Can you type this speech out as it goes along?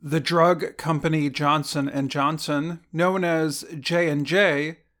The drug company Johnson & Johnson, known as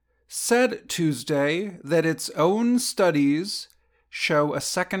J&J, said Tuesday that its own studies show a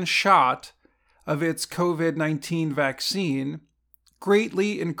second shot of its COVID-19 vaccine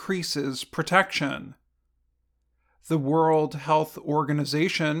greatly increases protection. The World Health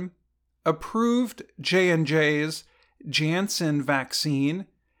Organization approved J&J's Janssen vaccine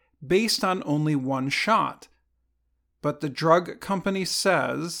based on only one shot, but the drug company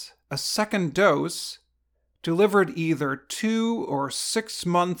says a second dose, delivered either 2 or 6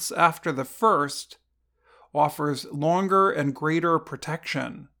 months after the first, offers longer and greater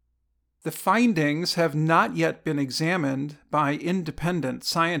protection. The findings have not yet been examined by independent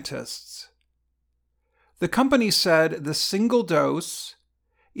scientists. The company said the single dose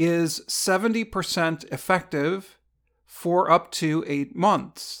is 70% effective for up to 8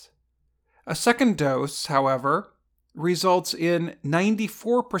 months. A second dose, however, results in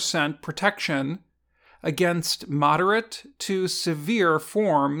 94% protection against moderate to severe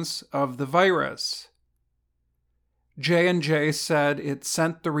forms of the virus. J&J said it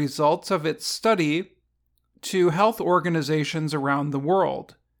sent the results of its study to health organizations around the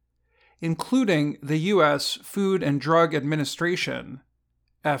world, including the U.S. Food and Drug Administration,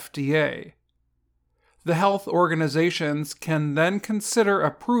 FDA. The health organizations can then consider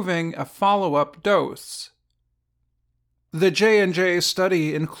approving a follow-up dose. The J&J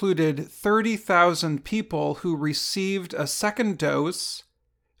study included 30,000 people who received a second dose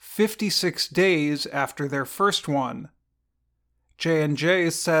 56 days after their first one.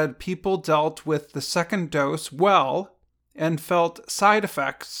 J&J said people dealt with the second dose well and felt side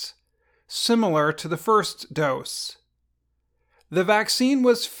effects similar to the first dose. The vaccine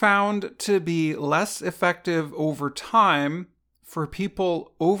was found to be less effective over time for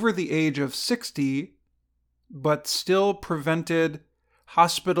people over the age of 60, but still prevented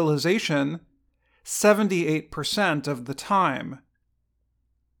hospitalization 78% of the time.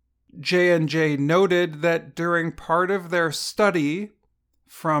 J&J noted that during part of their study,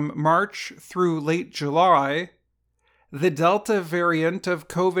 from March through late July, the Delta variant of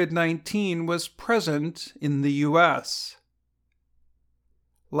COVID-19 was present in the U.S.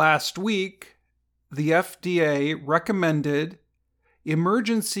 Last week, the FDA recommended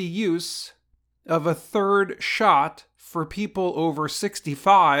emergency use of a third shot for people over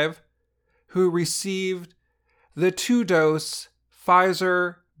 65 who received the 2-dose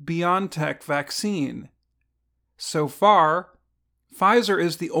Pfizer-BioNTech vaccine. So far, Pfizer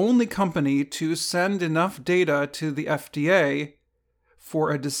is the only company to send enough data to the FDA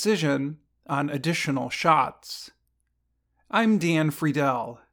for a decision on additional shots. I'm Dan Friedel.